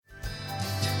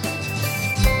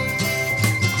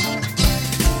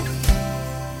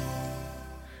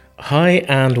Hi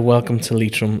and welcome to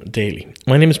Leitrim Daily.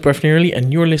 My name is Breffney Early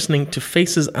and you're listening to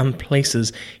Faces and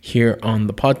Places here on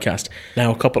the podcast. Now,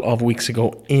 a couple of weeks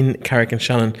ago in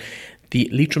Carrick-on-Shannon, the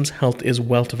Leitrim's Health is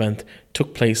Wealth event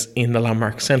took place in the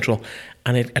Landmark Central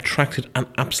and it attracted an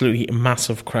absolutely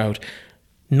massive crowd.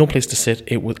 No place to sit.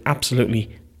 It was absolutely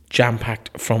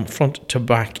jam-packed from front to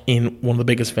back in one of the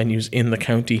biggest venues in the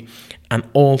county, and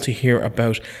all to hear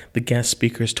about the guest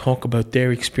speakers talk about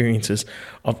their experiences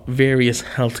of various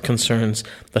health concerns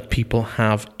that people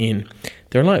have in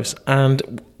their lives.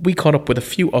 And we caught up with a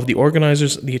few of the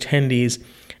organisers, the attendees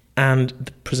and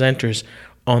the presenters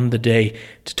on the day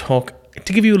to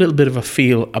give you a little bit of a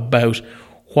feel about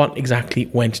what exactly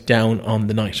went down on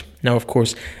the night. Now, of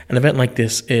course, an event like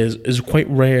this is quite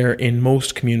rare in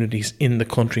most communities in the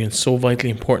country, and so vitally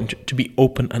important to be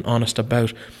open and honest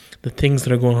about the things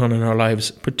that are going on in our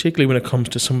lives, particularly when it comes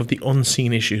to some of the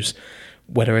unseen issues,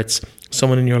 whether it's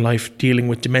someone in your life dealing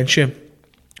with dementia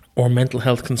or mental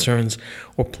health concerns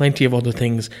or plenty of other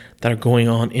things that are going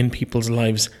on in people's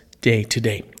lives day to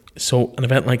day. So an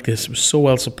event like this was so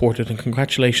well supported, and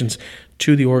congratulations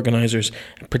to the organisers,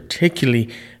 and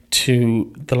particularly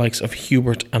to the likes of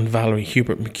Hubert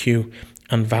McHugh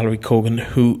and Valerie Cogan,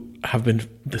 who have been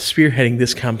spearheading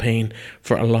this campaign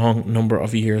for a long number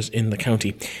of years in the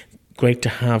county. Great to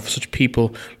have such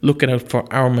people looking out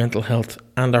for our mental health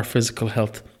and our physical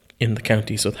health in the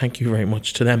county, so thank you very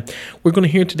much to them. We're going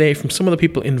to hear today from some of the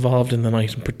people involved in the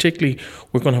night, and particularly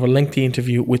we're going to have a lengthy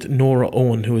interview with Nora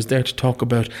Owen, who is there to talk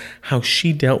about how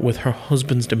she dealt with her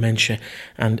husband's dementia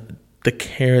and the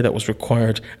care that was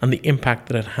required and the impact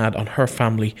that it had on her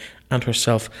family and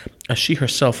herself as she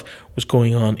herself was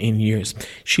going on in years.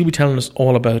 She'll be telling us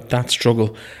all about that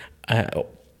struggle.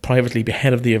 Privately,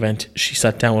 ahead of the event, she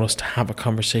sat down with us to have a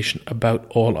conversation about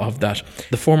all of that.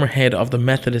 The former head of the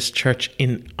Methodist Church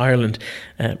in Ireland,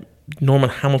 Norman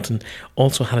Hamilton,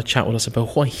 also had a chat with us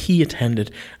about why he attended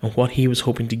and what he was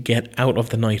hoping to get out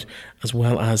of the night, as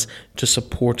well as to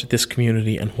support this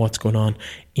community and what's going on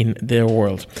in their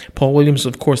world. Paul Williams,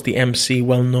 of course, the MC,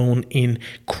 well known in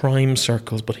crime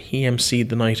circles, but he MC'd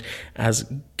the night as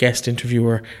guest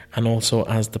interviewer and also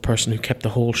as the person who kept the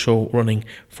whole show running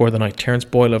for the night. Terence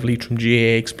Boyle of Leitrim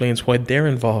GAA explains why they're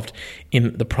involved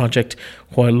in the project,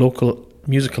 while local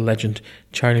musical legend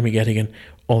Charlie McGettigan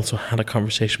also had a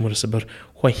conversation with us about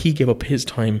why he gave up his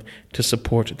time to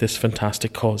support this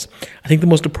fantastic cause. I think the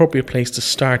most appropriate place to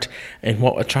start in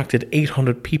what attracted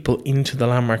 800 people into the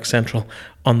Landmark Central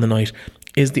on the night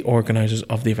is the organisers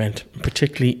of the event,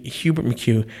 particularly Hubert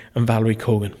McHugh and Valerie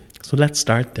Cogan. So let's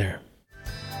start there.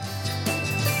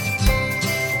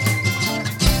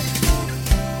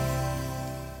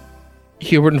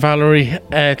 Hubert and Valerie,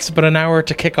 it's about an hour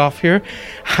to kick off here.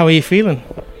 How are you feeling?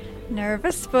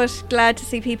 Nervous, but glad to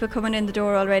see people coming in the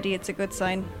door already. It's a good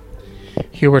sign.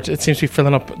 Hubert, it seems to be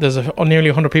filling up. There's nearly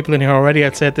 100 people in here already,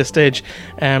 I'd say, at this stage.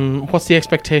 What's the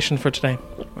expectation for today?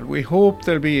 Well, we hope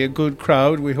there'll be a good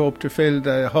crowd. We hope to fill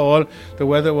the hall. The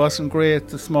weather wasn't great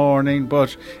this morning,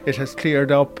 but it has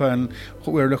cleared up and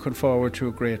we're looking forward to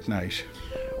a great night.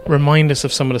 Remind us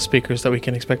of some of the speakers that we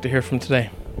can expect to hear from today.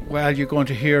 Well, you're going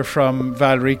to hear from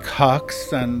Valerie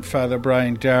Cox and Father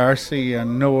Brian Darcy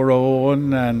and Nora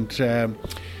Owen and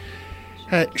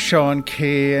Sean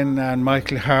Kane and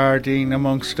Michael Harding,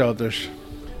 amongst others.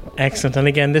 Excellent. And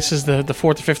again, this is the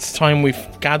fourth or fifth time we've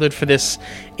gathered for this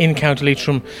in County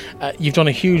Leitrim. You've done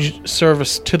a huge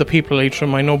service to the people of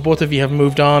Leitrim. I know both of you have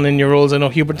moved on in your roles. I know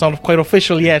Hubert's not quite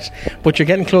official yet, but you're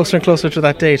getting closer and closer to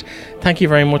that date. Thank you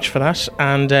very much for that.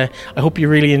 And I hope you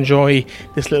really enjoy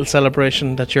this little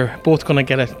celebration, that you're both going to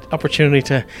get an opportunity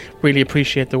to really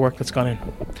appreciate the work that's gone in.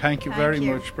 Thank you very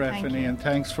much, Breffney, and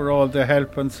thanks for all the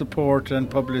help and support and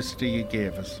publicity you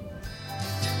gave us.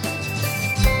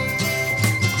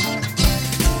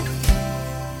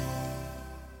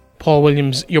 Paul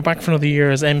Williams, you're back for another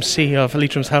year as MC of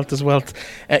Leitrim's Health is Wealth.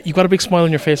 You've got a big smile on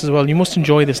your face as well. You must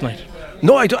enjoy this night.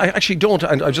 No, I actually don't,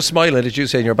 and I'm just smiling at you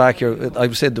saying you're back.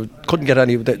 I've said they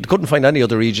couldn't find any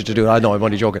other region to do it. I know, I'm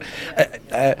only joking.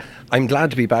 I'm glad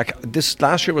to be back. This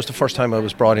last year was the first time I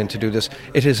was brought in to do this.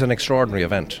 It is an extraordinary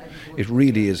event. It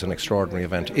really is an extraordinary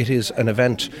event. It is an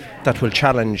event that will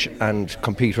challenge and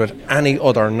compete with any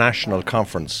other national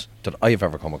conference that I've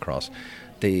ever come across.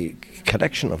 The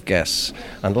collection of guests,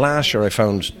 and last year I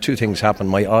found two things happen.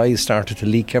 My eyes started to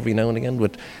leak every now and again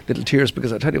with little tears,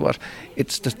 because I tell you what,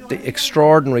 it's the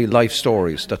extraordinary life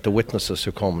stories that the witnesses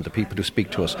who come, the people who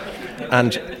speak to us,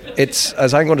 and it's,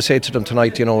 as I'm going to say to them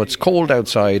tonight, you know, it's cold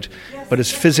outside, but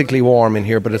it's physically warm in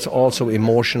here, but it's also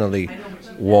emotionally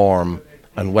warm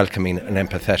and welcoming and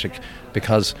empathetic,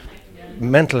 because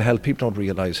mental health, people don't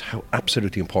realise how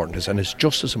absolutely important it is, and it's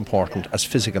just as important as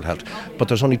physical health. But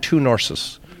there's only 2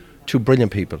 nurses, 2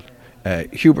 brilliant people,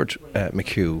 Hubert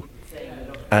McHugh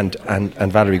and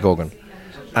Valerie Gogan,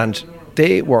 and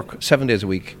they work 7 days a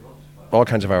week, all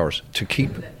kinds of hours, to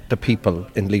keep the people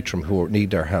in Leitrim who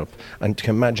need their help. And to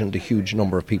imagine the huge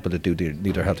number of people that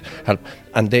need their help.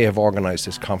 And they have organised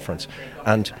this conference.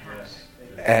 And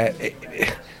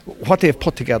what they've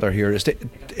put together here is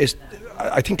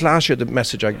I think last year the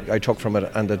message I took from it,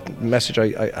 and the message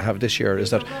I have this year,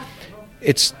 is that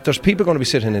there's people going to be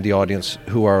sitting in the audience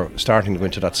who are starting to go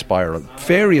into that spiral.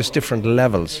 Various different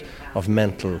levels of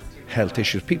mental health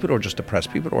issues, people who are just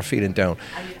depressed, people who are feeling down.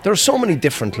 There are so many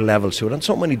different levels to it, and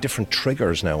so many different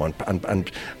triggers now,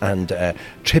 and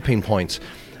tipping points.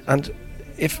 And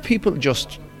if people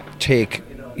just take,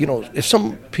 if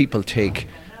some people take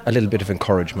a little bit of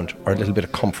encouragement or a little bit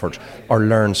of comfort, or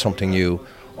learn something new,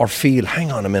 or feel,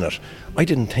 hang on a minute, I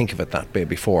didn't think of it that way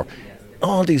before,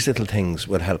 all these little things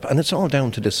will help. And it's all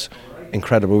down to this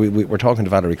incredible. We're talking to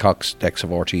Valerie Cox, ex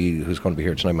of RTE, who's going to be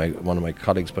here tonight, one of my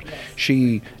colleagues, but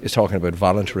she is talking about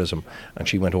volunteerism, and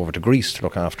she went over to Greece to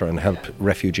look after and help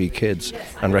refugee kids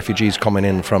and refugees coming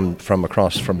in from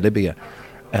Libya.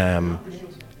 And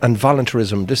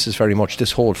volunteerism, this is very much,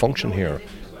 this whole function here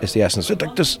is the essence.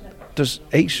 Like there's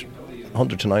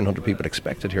 800 to 900 people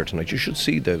expected here tonight. You should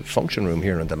see the function room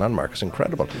here in the Landmark. It's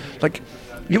incredible. Like,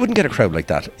 you wouldn't get a crowd like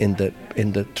that in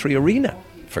the 3 Arena,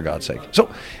 for God's sake.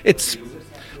 So it's,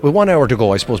 with 1 hour to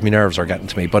go, I suppose my nerves are getting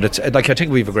to me, but it's like, I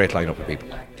think we have a great lineup of people.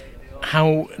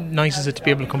 How nice is it to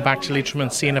be able to come back to Leitrim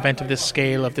and see an event of this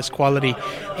scale, of this quality,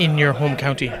 in your home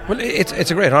county? Well,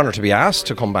 it's a great honour to be asked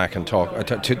to come back and talk,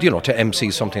 to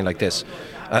MC something like this.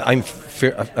 I'm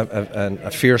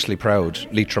a fiercely proud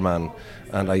Leitrim man,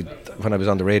 and when I was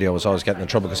on the radio, I was always getting in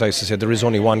trouble because I used to say there is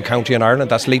only one county in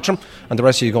Ireland, that's Leitrim, and the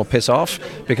rest of you go piss off,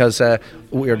 because I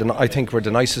think we're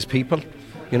the nicest people.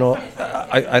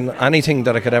 And anything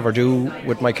that I could ever do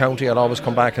with my county, I'll always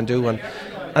come back and do. And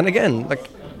again, like,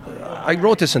 I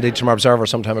wrote this in the Leitrim Observer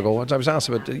some time ago. I was asked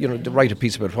about, to write a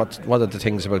piece about what are the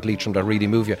things about Leitrim that really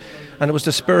move you, and it was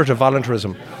the spirit of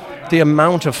volunteerism. The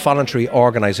amount of voluntary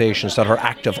organisations that are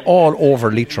active all over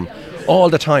Leitrim, all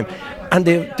the time, and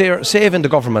they're saving the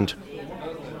government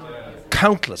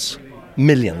countless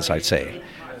millions, I'd say.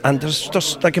 And there's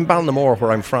just, like in Ballinamore,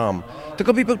 where I'm from, there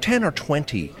could be about 10 or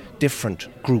 20 different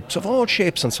groups of all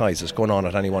shapes and sizes going on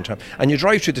at any one time. And you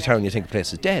drive through the town and you think the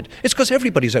place is dead. It's because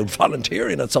everybody's out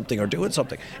volunteering at something or doing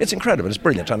something. It's incredible, it's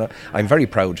brilliant. And I'm very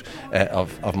proud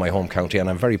of my home county, and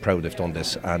I'm very proud they've done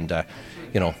this. And,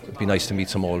 it'd be nice to meet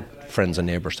some old friends and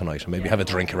neighbours tonight and maybe have a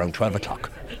drink around 12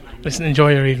 o'clock. Listen,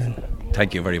 enjoy your evening.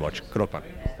 Thank you very much. Good luck, man.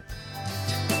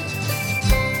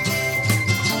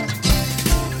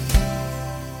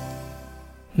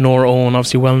 Nora Owen,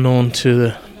 obviously well known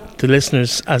to the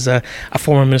listeners as a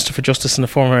former Minister for Justice and a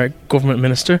former government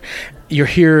minister. You're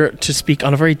here to speak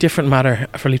on a very different matter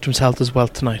for Leitrim's Health is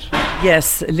Wealth tonight.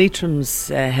 Yes, Leitrim's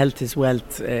Health is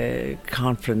Wealth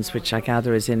conference, which I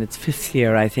gather is in its 5th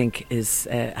year, I think,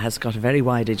 has got a very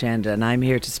wide agenda, and I'm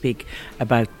here to speak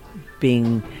about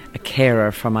being a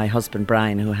carer for my husband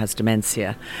Brian, who has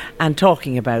dementia, and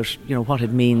talking about what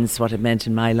it means, what it meant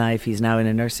in my life. He's now in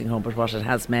a nursing home, but what it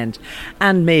has meant,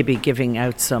 and maybe giving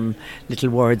out some little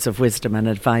words of wisdom and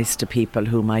advice to people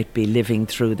who might be living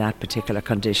through that particular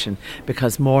condition,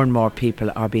 because more and more people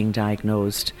are being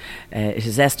diagnosed. It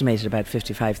is estimated about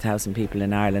 55,000 people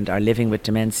in Ireland are living with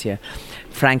dementia.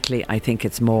 Frankly, I think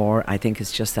it's more. I think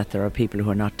it's just that there are people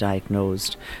who are not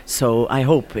diagnosed. So I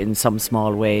hope in some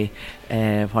small way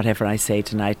whatever I say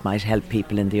tonight might help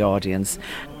people in the audience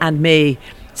and may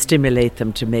stimulate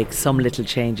them to make some little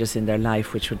changes in their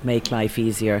life which would make life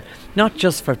easier, not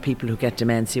just for people who get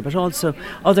dementia but also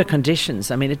other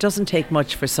conditions. I mean, it doesn't take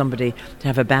much for somebody to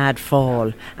have a bad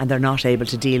fall and they're not able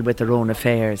to deal with their own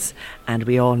affairs, and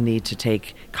we all need to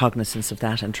take cognizance of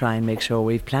that and try and make sure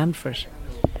we've planned for it.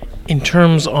 In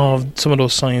terms of some of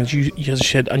those signs you just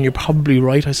said, and you're probably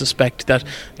right, I suspect, that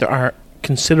there are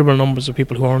considerable numbers of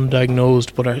people who are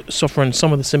undiagnosed but are suffering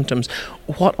some of the symptoms.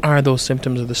 What are those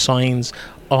symptoms or the signs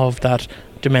of that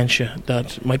dementia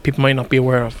that people might not be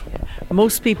aware of?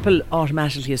 Most people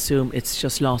automatically assume it's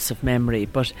just loss of memory,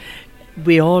 but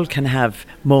we all can have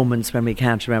moments when we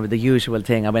can't remember. The usual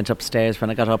thing, I went upstairs, when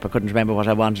I got up I couldn't remember what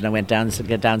I wanted, and I went down to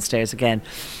get downstairs again.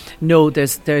 No,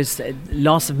 there's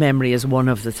loss of memory is one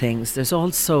of the things. There's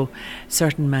also a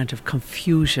certain amount of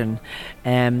confusion,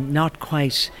 not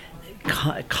quite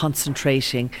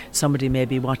concentrating. Somebody may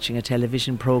be watching a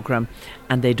television programme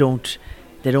and they don't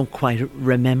they don't quite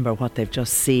remember what they've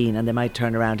just seen, and they might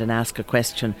turn around and ask a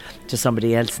question to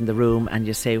somebody else in the room, and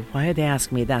you say, why are they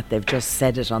asking me that? They've just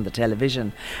said it on the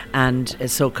television. And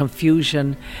so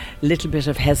confusion, little bit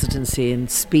of hesitancy in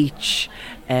speech,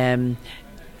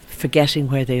 forgetting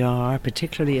where they are,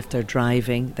 particularly if they're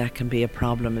driving. That can be a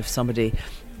problem if somebody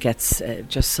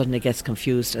just suddenly gets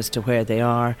confused as to where they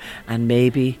are, and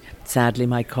maybe sadly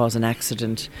might cause an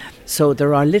accident. So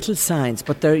there are little signs,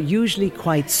 but they're usually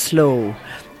quite slow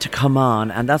to come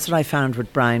on, and that's what I found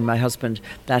with Brian, my husband,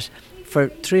 that for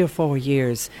 3 or 4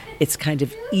 years it's kind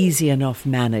of easy enough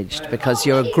managed because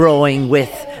you're growing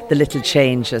with the little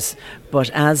changes. But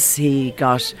as he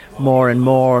got more and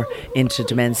more into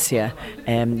dementia,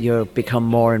 you become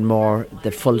more and more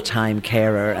the full-time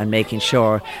carer and making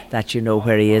sure that you know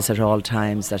where he is at all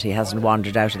times, that he hasn't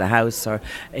wandered out of the house, or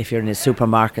if you're in a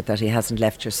supermarket that he hasn't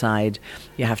left your side.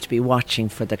 You have to be watching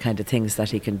for the kind of things that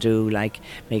he can do, like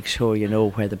make sure you know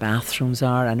where the bathrooms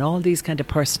are, and all these kind of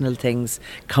personal things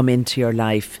come into your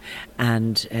life,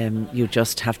 and you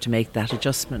just have to make that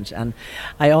adjustment. And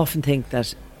I often think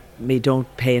that we don't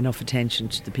pay enough attention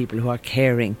to the people who are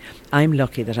caring. I'm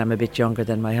lucky that I'm a bit younger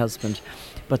than my husband,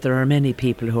 but there are many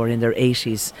people who are in their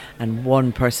 80s, and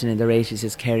one person in their 80s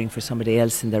is caring for somebody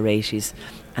else in their 80s,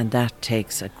 and that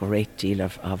takes a great deal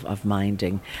of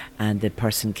minding, and the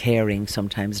person caring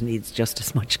sometimes needs just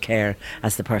as much care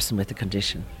as the person with the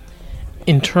condition.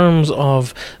 In terms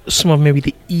of some of maybe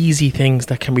the easy things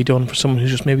that can be done for someone who's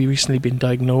just maybe recently been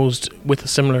diagnosed with a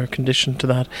similar condition to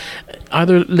that, are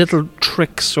there little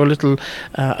tricks or little,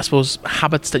 I suppose,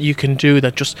 habits that you can do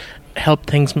that just help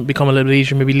things become a little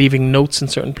easier, maybe leaving notes in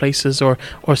certain places or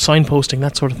signposting,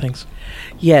 that sort of things?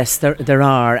 Yes, there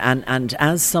are, and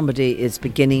as somebody is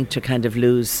beginning to kind of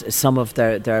lose some of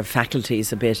their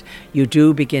faculties a bit, you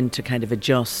do begin to kind of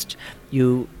adjust.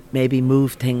 You maybe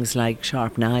move things like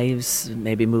sharp knives,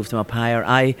 maybe move them up higher.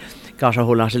 I got a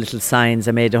whole lot of little signs.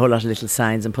 I made a whole lot of little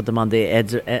signs and put them on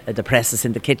the presses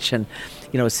in the kitchen,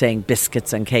 saying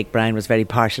biscuits and cake. Brian was very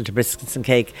partial to biscuits and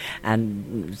cake,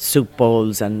 and soup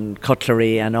bowls and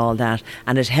cutlery and all that.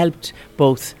 And it helped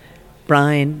both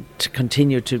Brian to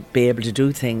continue to be able to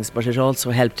do things, but it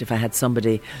also helped if I had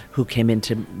somebody who came in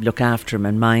to look after him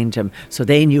and mind him, so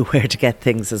they knew where to get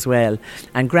things as well.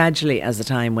 And gradually, as the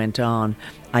time went on,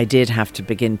 I did have to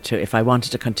begin to, if I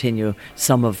wanted to continue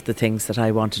some of the things that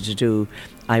I wanted to do,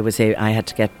 I had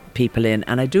to get people in.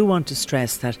 And I do want to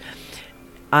stress that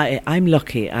I'm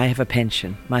lucky. I have a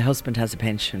pension. My husband has a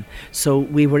pension. So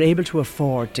we were able to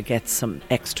afford to get some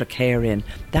extra care in.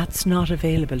 That's not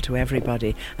available to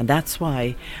everybody. And that's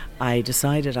why I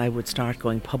decided I would start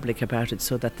going public about it,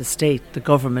 so that the state, the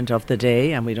government of the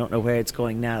day, and we don't know where it's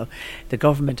going now, the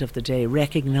government of the day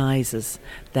recognises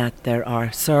that there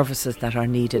are services that are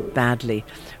needed badly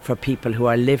for people who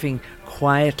are living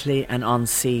quietly and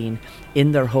unseen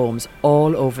in their homes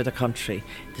all over the country,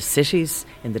 the cities,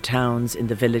 in the towns, in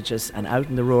the villages and out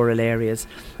in the rural areas,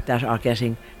 that are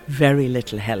getting very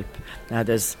little help. Now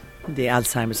there's the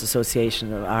Alzheimer's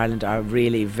Association of Ireland are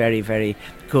really very, very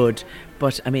good,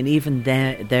 but I mean even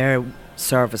their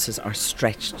services are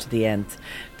stretched to the nth.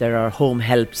 There are home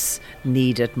helps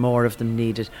needed, more of them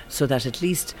needed, so that at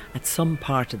least at some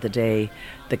part of the day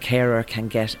the carer can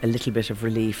get a little bit of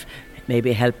relief.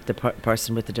 Maybe help the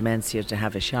person with the dementia to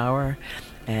have a shower,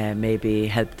 maybe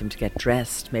help them to get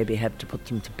dressed, maybe help to put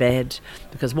them to bed.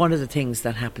 Because one of the things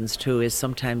that happens too is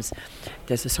sometimes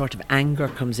there's a sort of anger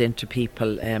comes into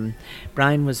people.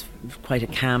 Brian was quite a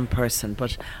calm person,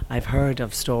 but I've heard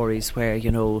of stories where,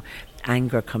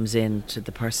 anger comes in to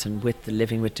the person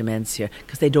living with dementia,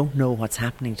 because they don't know what's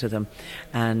happening to them,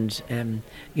 and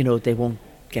they won't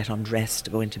get undressed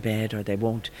to go into bed, or they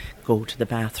won't go to the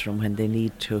bathroom when they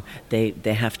need to. They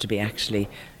have to be actually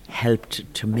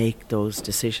helped to make those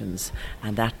decisions,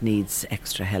 and that needs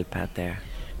extra help out there.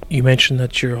 You mentioned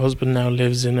that your husband now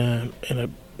lives in a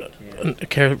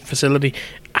care facility.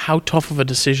 How tough of a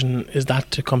decision is that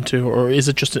to come to, or is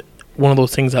it just one of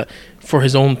those things that for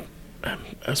his own,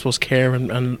 I suppose, care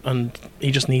and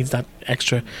he just needs that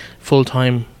extra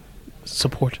full-time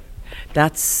support?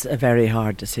 That's a very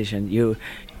hard decision.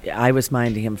 I was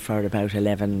minding him for about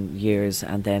 11 years,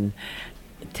 and then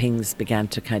things began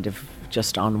to kind of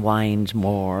just unwind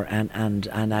more, and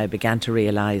I began to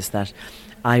realise that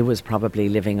I was probably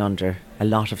living under a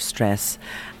lot of stress.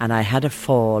 And I had a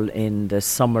fall in the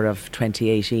summer of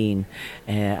 2018.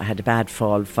 I had a bad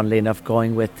fall, funnily enough,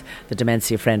 going with the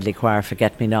Dementia Friendly Choir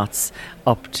Forget-Me-Nots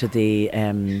up to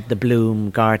the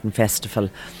Bloom Garden Festival.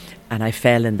 And I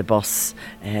fell in the bus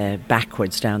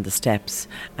backwards down the steps,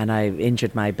 and I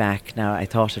injured my back. Now, I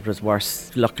thought it was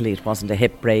worse. Luckily, it wasn't a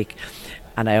hip break.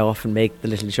 And I often make the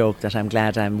little joke that I'm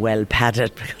glad I'm well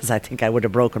padded, because I think I would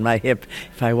have broken my hip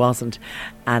if I wasn't.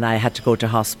 And I had to go to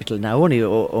hospital now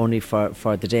only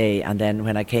for the day. And then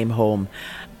when I came home,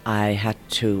 I had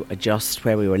to adjust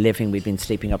where we were living. We'd been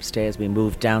sleeping upstairs. We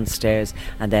moved downstairs,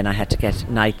 and then I had to get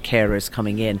night carers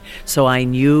coming in. So I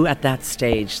knew at that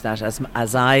stage that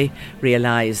as I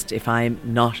realised if I'm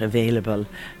not available,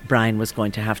 Brian was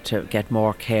going to have to get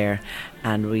more care.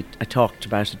 And I talked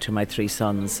about it to my 3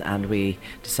 sons, and we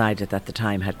decided that the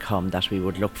time had come that we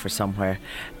would look for somewhere,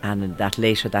 and that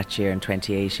later that year in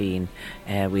 2018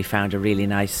 we found a really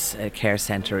nice care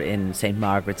centre in St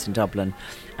Margaret's in Dublin,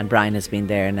 and Brian has been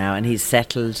there now, and he's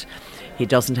settled. He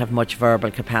doesn't have much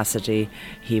verbal capacity.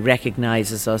 He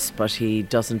recognises us, but he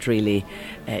doesn't really.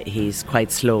 He's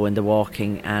quite slow in the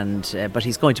walking, but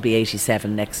he's going to be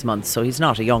 87 next month, so he's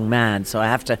not a young man. So I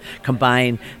have to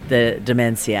combine the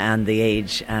dementia and the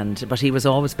age. But he was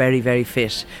always very, very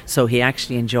fit, so he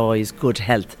actually enjoys good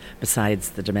health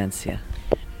besides the dementia.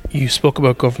 You spoke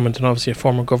about government, and obviously a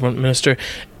former government minister.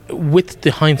 With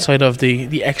the hindsight of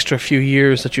the extra few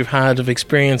years that you've had of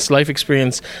experience, life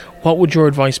experience, what would your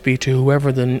advice be to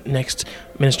whoever the next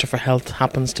Minister for Health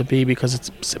happens to be? Because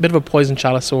it's a bit of a poison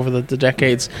chalice over the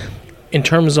decades. In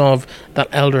terms of that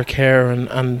elder care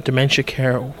and dementia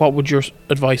care, what would your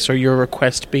advice or your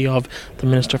request be of the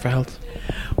Minister for Health?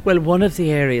 Well, one of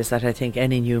the areas that I think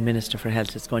any new Minister for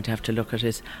Health is going to have to look at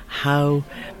is how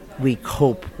we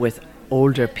cope with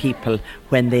older people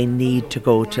when they need to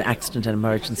go to accident and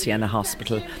emergency and a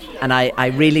hospital. And I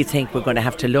really think we're going to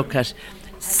have to look at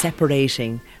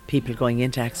separating people going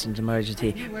into accident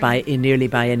emergency nearly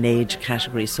by an age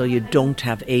category, so you don't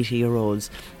have 80-year-olds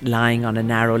lying on a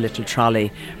narrow little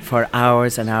trolley for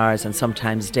hours and hours and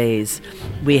sometimes days.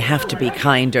 We have to be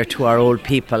kinder to our old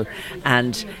people,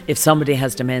 and if somebody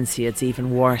has dementia, it's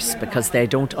even worse because they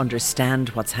don't understand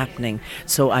what's happening.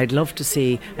 So I'd love to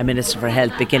see a Minister for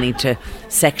Health beginning to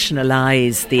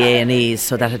sectionalise the A&Es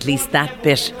so that at least that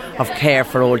bit of care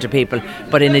for older people.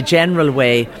 But in a general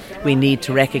way, we need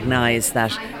to recognise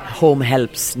that home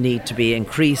helps need to be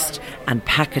increased and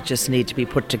packages need to be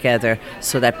put together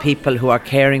so that people who are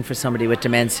caring for somebody with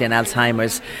dementia and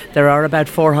Alzheimer's, there are about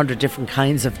 400 different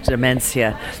kinds of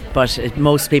dementia, but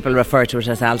most people refer to it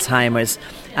as Alzheimer's.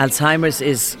 Alzheimer's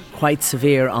is quite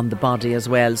severe on the body as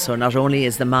well, so not only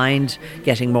is the mind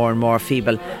getting more and more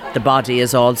feeble, the body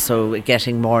is also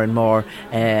getting more and more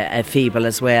feeble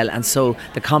as well, and so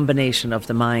the combination of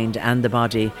the mind and the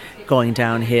body going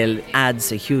downhill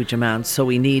adds a huge amount. So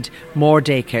we need more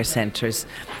daycare centres,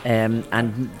 and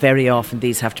very often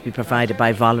these have to be provided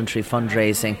by voluntary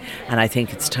fundraising, and I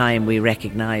think it's time we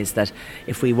recognise that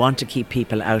if we want to keep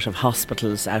people out of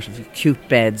hospitals, out of acute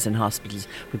beds in hospitals,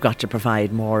 we've got to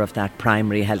provide more of that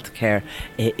primary health care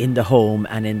in the home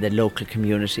and in the local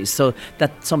communities so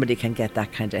that somebody can get that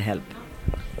kind of help.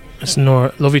 Ms.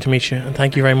 Nora, lovely to meet you, and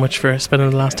thank you very much for spending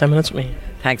the last 10 minutes with me.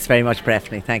 Thanks very much,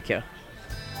 Breffney. Thank you.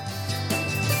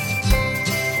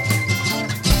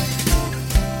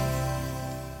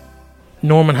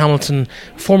 Norman Hamilton,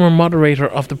 former moderator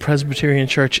of the Presbyterian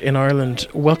Church in Ireland.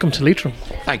 Welcome to Leitrim.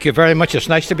 Thank you very much. It's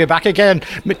nice to be back again.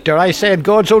 Dare I say, in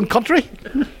God's own country?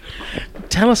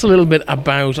 Tell us a little bit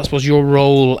about, I suppose, your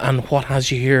role and what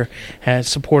has you here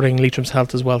supporting Leitrim's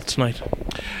Health as well tonight.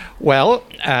 Well,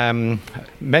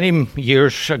 many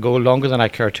years ago, longer than I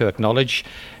care to acknowledge,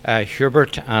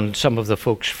 Hubert and some of the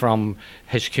folks from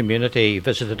his community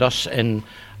visited us in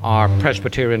our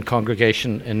Presbyterian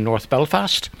congregation in North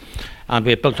Belfast, and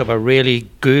we have built up a really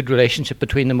good relationship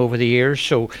between them over the years.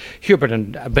 So Hubert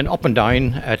had been up and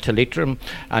down to Leitrim,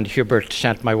 and Hubert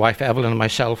sent my wife Evelyn and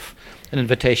myself an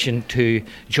invitation to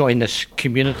join this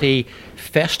community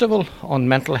festival on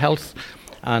mental health.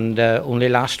 And only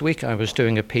last week I was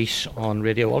doing a piece on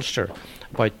Radio Ulster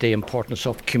about the importance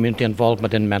of community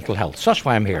involvement in mental health. So that's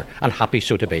why I'm here, and happy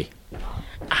so to be.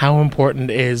 How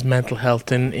important is mental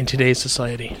health in today's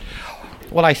society?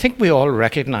 Well, I think we all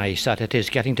recognise that it is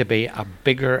getting to be a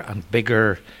bigger and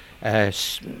bigger, I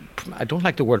don't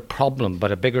like the word problem,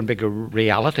 but a bigger and bigger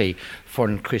reality for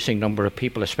an increasing number of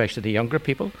people, especially the younger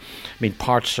people. I mean,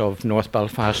 parts of North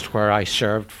Belfast where I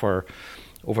served for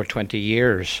over 20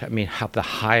 years, have the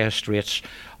highest rates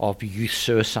of youth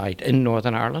suicide in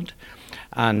Northern Ireland.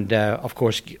 And of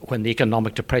course, when the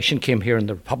economic depression came here in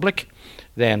the Republic,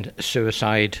 then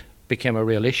suicide became a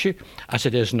real issue, as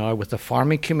it is now with the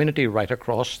farming community right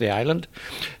across the island.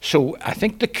 So I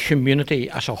think the community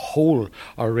as a whole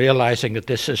are realising that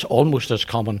this is almost as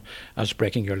common as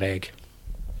breaking your leg.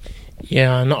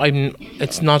 Yeah,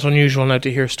 it's not unusual now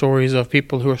to hear stories of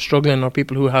people who are struggling or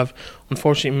people who have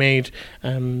unfortunately made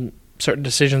certain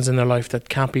decisions in their life that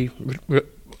can't be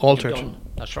altered.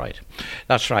 That's right.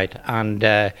 That's right.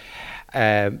 And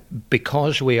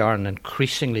because we are an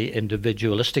increasingly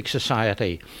individualistic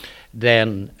society,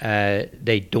 then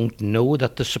they don't know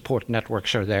that the support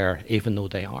networks are there, even though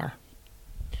they are.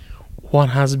 What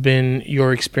has been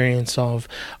your experience of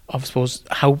I suppose,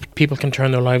 how people can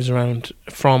turn their lives around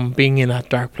from being in that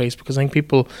dark place? Because I think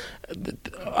people,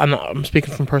 and I'm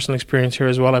speaking from personal experience here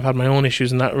as well, I've had my own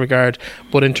issues in that regard,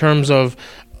 but in terms of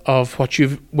what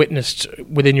you've witnessed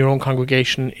within your own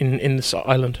congregation in this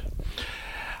island?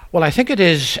 Well, I think it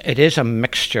is a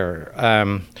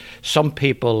mixture. Some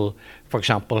people, for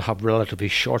example, have relatively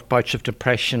short bouts of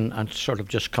depression and sort of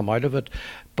just come out of it,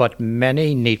 but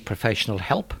many need professional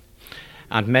help.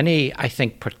 And many, I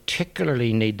think,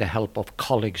 particularly need the help of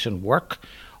colleagues in work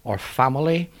or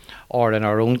family, or in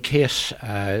our own case,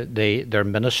 their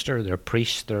minister, their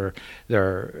priest, their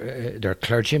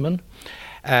clergyman.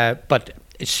 But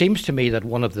it seems to me that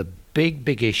one of the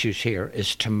big issues here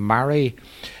is to marry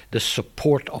the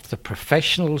support of the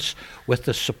professionals with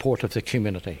the support of the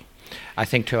community. I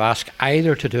think to ask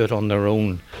either to do it on their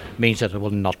own means that it will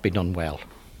not be done well.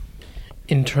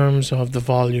 In terms of the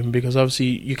volume, because obviously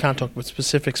you can't talk about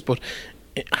specifics, but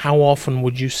how often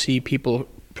would you see people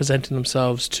presenting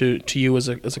themselves to you as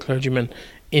a clergyman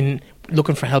in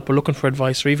looking for help or looking for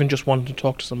advice or even just wanting to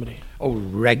talk to somebody? Oh,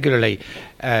 regularly.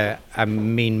 I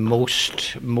mean,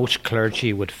 most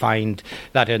clergy would find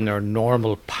that in their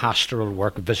normal pastoral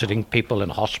work, visiting people in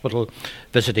hospital,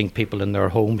 visiting people in their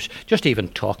homes, just even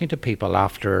talking to people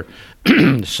after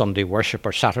Sunday worship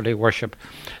or Saturday worship,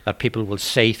 that people will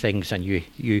say things and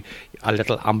you a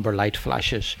little amber light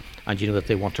flashes and you know that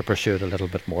they want to pursue it a little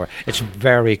bit more. It's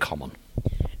very common.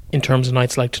 In terms of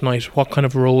nights like tonight, what kind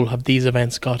of role have these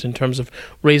events got in terms of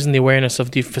raising the awareness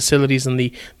of the facilities and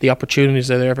the opportunities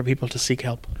that are there for people to seek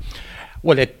help?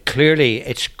 Well, it's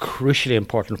crucially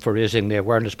important for raising the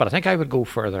awareness, but I think I would go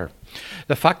further.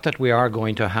 The fact that we are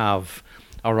going to have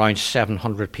around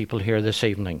 700 people here this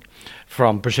evening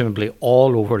from presumably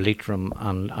all over Leitrim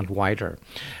and wider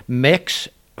makes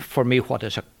for me what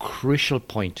is a crucial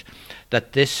point,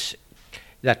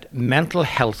 that mental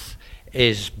health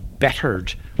is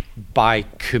bettered by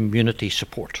community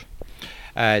support.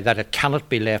 That it cannot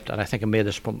be left, and I think I made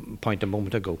this point a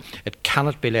moment ago, it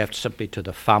cannot be left simply to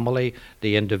the family,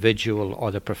 the individual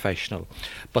or the professional,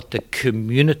 but the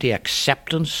community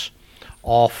acceptance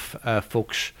of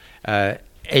folks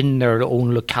in their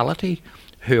own locality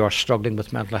who are struggling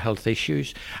with mental health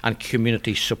issues, and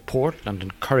community support and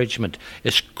encouragement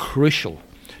is crucial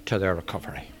to their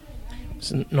recovery.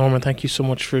 Norman, thank you so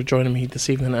much for joining me this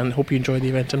evening, and hope you enjoyed the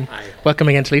event, and welcome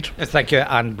again to Leitrim. Thank you,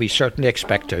 and we certainly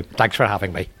expect to. Thanks for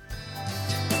having me.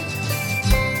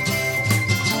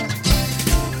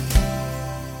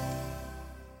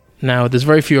 Now, there's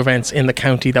very few events in the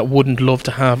county that wouldn't love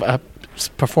to have a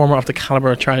performer of the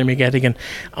calibre of Charlie McGettigan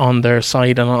on their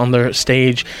side and on their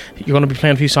stage. You're going to be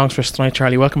playing a few songs for us tonight,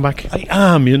 Charlie. Welcome back. I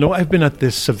am. I've been at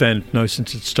this event now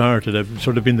since it started. I've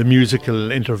sort of been the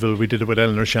musical interval. We did it with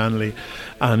Eleanor Shanley,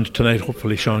 and tonight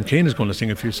hopefully Sean Keane is going to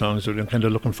sing a few songs, so I'm kind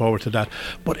of looking forward to that.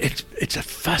 But it's a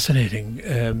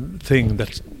fascinating thing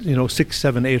that 600,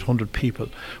 700, 800 people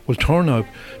will turn out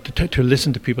to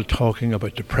listen to people talking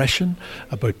about depression,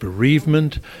 about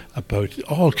bereavement, about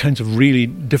all kinds of really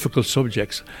difficult subjects.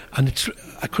 And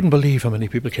I couldn't believe how many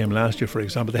people came last year, for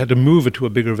example. They had to move it to a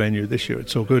bigger venue this year.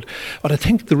 It's so good. But I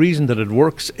think the reason that it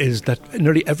works is that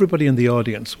nearly everybody in the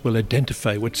audience will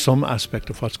identify with some aspect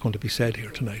of what's going to be said here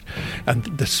tonight. And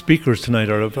the speakers tonight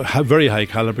are of a very high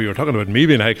calibre. You're talking about me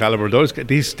being high calibre.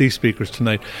 These speakers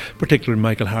tonight, particularly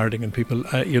Michael Harding and people,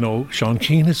 Sean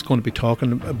Keane is going to be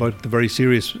talking about the very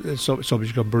serious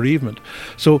subject of bereavement.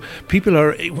 So people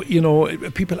are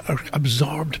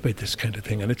absorbed by this kind of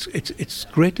thing, and it's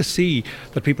great to see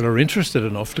that people are interested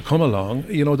enough to come along.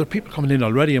 There are people coming in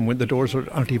already, and when the doors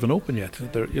aren't even open yet.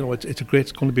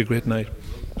 It's going to be a great night.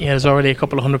 Yeah, there's already a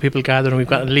couple of hundred people gathered, and we've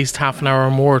got at least half an hour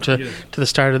or more to the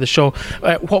start of the show.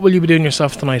 What will you be doing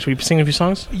yourself tonight? Will you be singing a few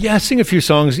songs? Yeah, sing a few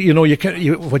songs.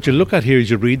 What you look at here is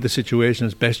you read the situation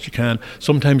as best you can.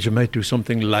 Sometimes you might do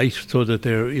something light so that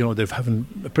they're having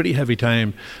a pretty heavy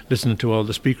time listening to all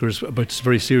the speakers about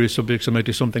very serious subjects. I might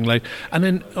do something light, and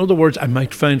in other words, I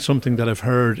might find something something that I've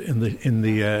heard in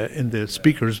the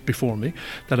speakers before me,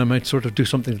 that I might sort of do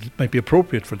something that might be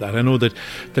appropriate for that. I know that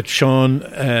Sean,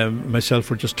 myself,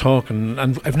 were just talking,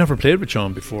 and I've never played with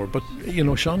Sean before, but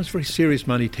Sean is a very serious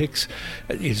man. He takes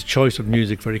his choice of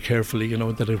music very carefully,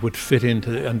 that it would fit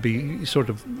into and be sort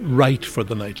of right for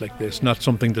the night like this, not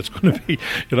something that's going to be,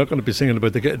 you're not going to be singing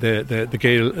about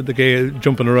the gay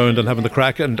jumping around and having the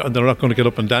crack, and they're not going to get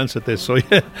up and dance at this. So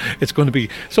yeah, it's going to be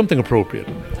something appropriate.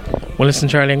 Well, listen,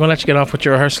 Charlie, I'm going to let you get off with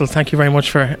your rehearsal. Thank you very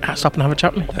much for stopping and having a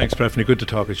chat with me. Thanks, Breffney. Good to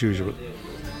talk as usual.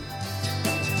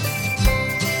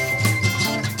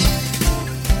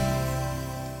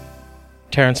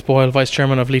 Terence Boyle, Vice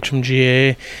Chairman of Leitrim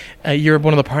GAA. You're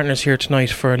one of the partners here tonight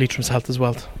for Leitrim's Health is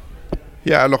Wealth.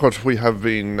 Yeah, look, we have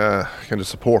been kind of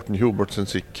supporting Hubert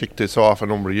since he kicked this off a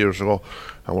number of years ago,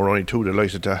 and we're only too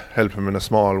delighted to help him in a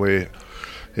small way.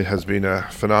 It has been a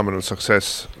phenomenal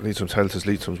success. Leitrim's Health is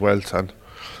Leitrim's Wealth, and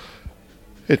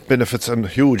it benefits a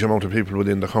huge amount of people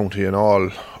within the county in all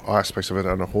aspects of it.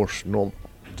 And of course, the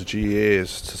GAA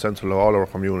is the central of all our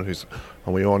communities,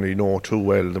 and we only know too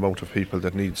well the amount of people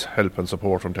that needs help and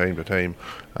support from time to time,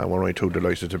 and we're only too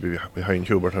delighted to be behind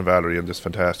Hubert and Valerie in this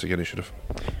fantastic initiative.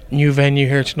 New venue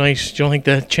here tonight. Do you think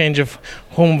the change of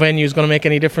home venue is going to make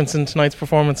any difference in tonight's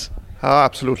performance?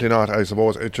 Absolutely not. I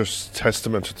suppose it's just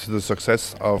testament to the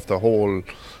success of the whole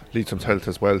Leitrim's Health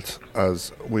is Wealth,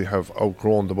 as we have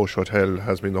outgrown the Bush Hotel,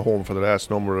 has been the home for the last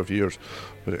number of years,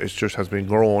 but it just has been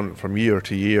grown from year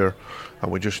to year,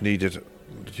 and we just needed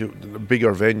a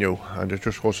bigger venue, and it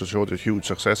just goes to show the huge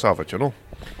success of it,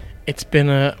 It's been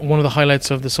one of the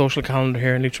highlights of the social calendar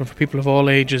here in Leitrim for people of all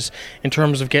ages in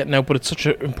terms of getting out, but it's such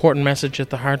an important message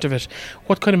at the heart of it.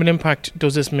 What kind of an impact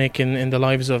does this make in the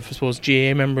lives of, I suppose,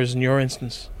 GAA members in your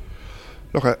instance?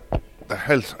 Look, the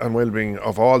health and well-being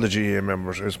of all the GAA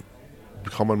members is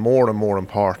becoming more and more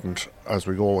important as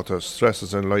we go with the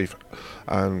stresses in life,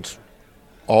 and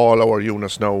all our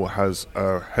units now has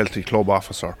a healthy club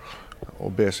officer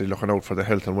basically looking out for the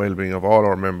health and well-being of all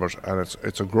our members, and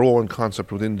it's a growing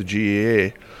concept within the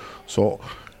GAA. So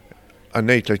a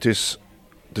night like this,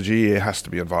 the GAA has to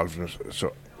be involved in it.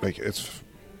 So it's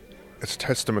a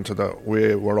testament to the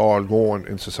way we're all going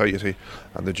in society,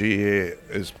 and the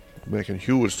GAA is making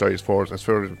huge strides forward. As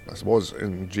far as, I suppose,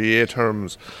 in GAA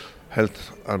terms,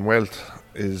 health and wealth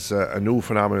is a new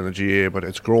phenomenon in the GAA, but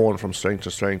it's growing from strength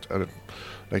to strength, and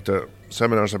like the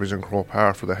seminars that was in Croke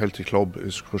Park for the Healthy Club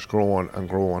is just growing and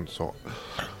growing. So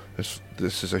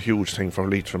this is a huge thing for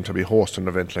Leitrim to be hosting an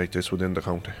event like this within the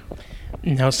county.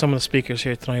 Now, some of the speakers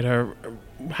here tonight are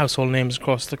household names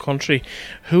across the country.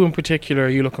 Who in particular are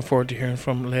you looking forward to hearing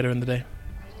from later in the day?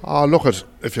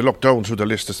 If you look down through the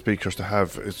list of speakers to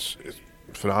have, it's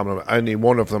phenomenal. Any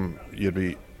one of them, you'd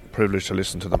be privileged to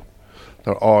listen to them.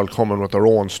 They're all coming with their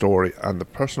own story, and the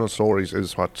personal stories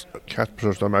is what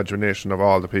captures the imagination of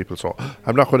all the people. So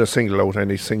I'm not going to single out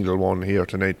any single one here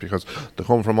tonight, because they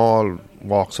come from all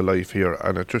walks of life here,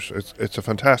 and it's a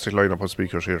fantastic lineup of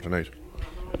speakers here tonight.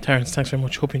 Terence, thanks very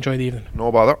much. Hope you enjoy the evening.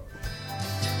 No bother.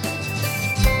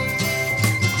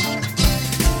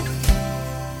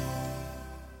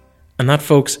 And that,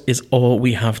 folks, is all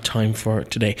we have time for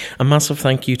today. A massive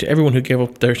thank you to everyone who gave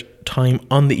up their time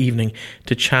on the evening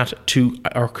to chat to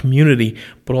our community,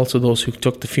 but also those who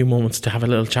took the few moments to have a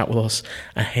little chat with us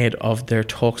ahead of their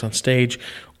talks on stage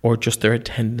or just their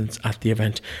attendance at the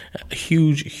event. A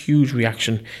huge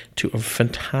reaction to a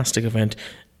fantastic event.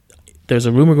 There's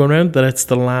a rumour going around that it's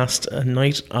the last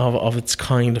night of its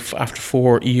kind after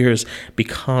 4 years,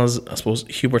 because I suppose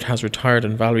Hubert has retired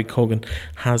and Valerie Cogan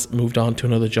has moved on to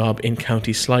another job in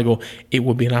County Sligo. It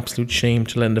would be an absolute shame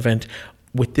to let an event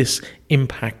with this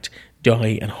impact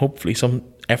die, and hopefully some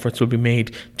efforts will be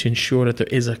made to ensure that there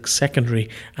is a secondary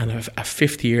and a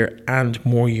fifth year and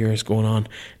more years going on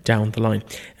down the line.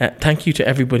 Thank you to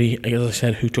everybody, as I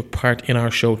said, who took part in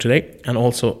our show today, and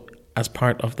also as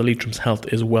part of the Leitrim's Health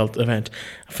is Wealth event.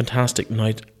 A fantastic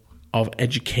night of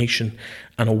education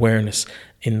and awareness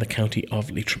in the county of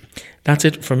Leitrim. That's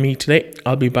it from me today.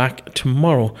 I'll be back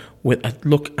tomorrow with a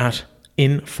look at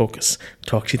In Focus.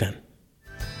 Talk to you then.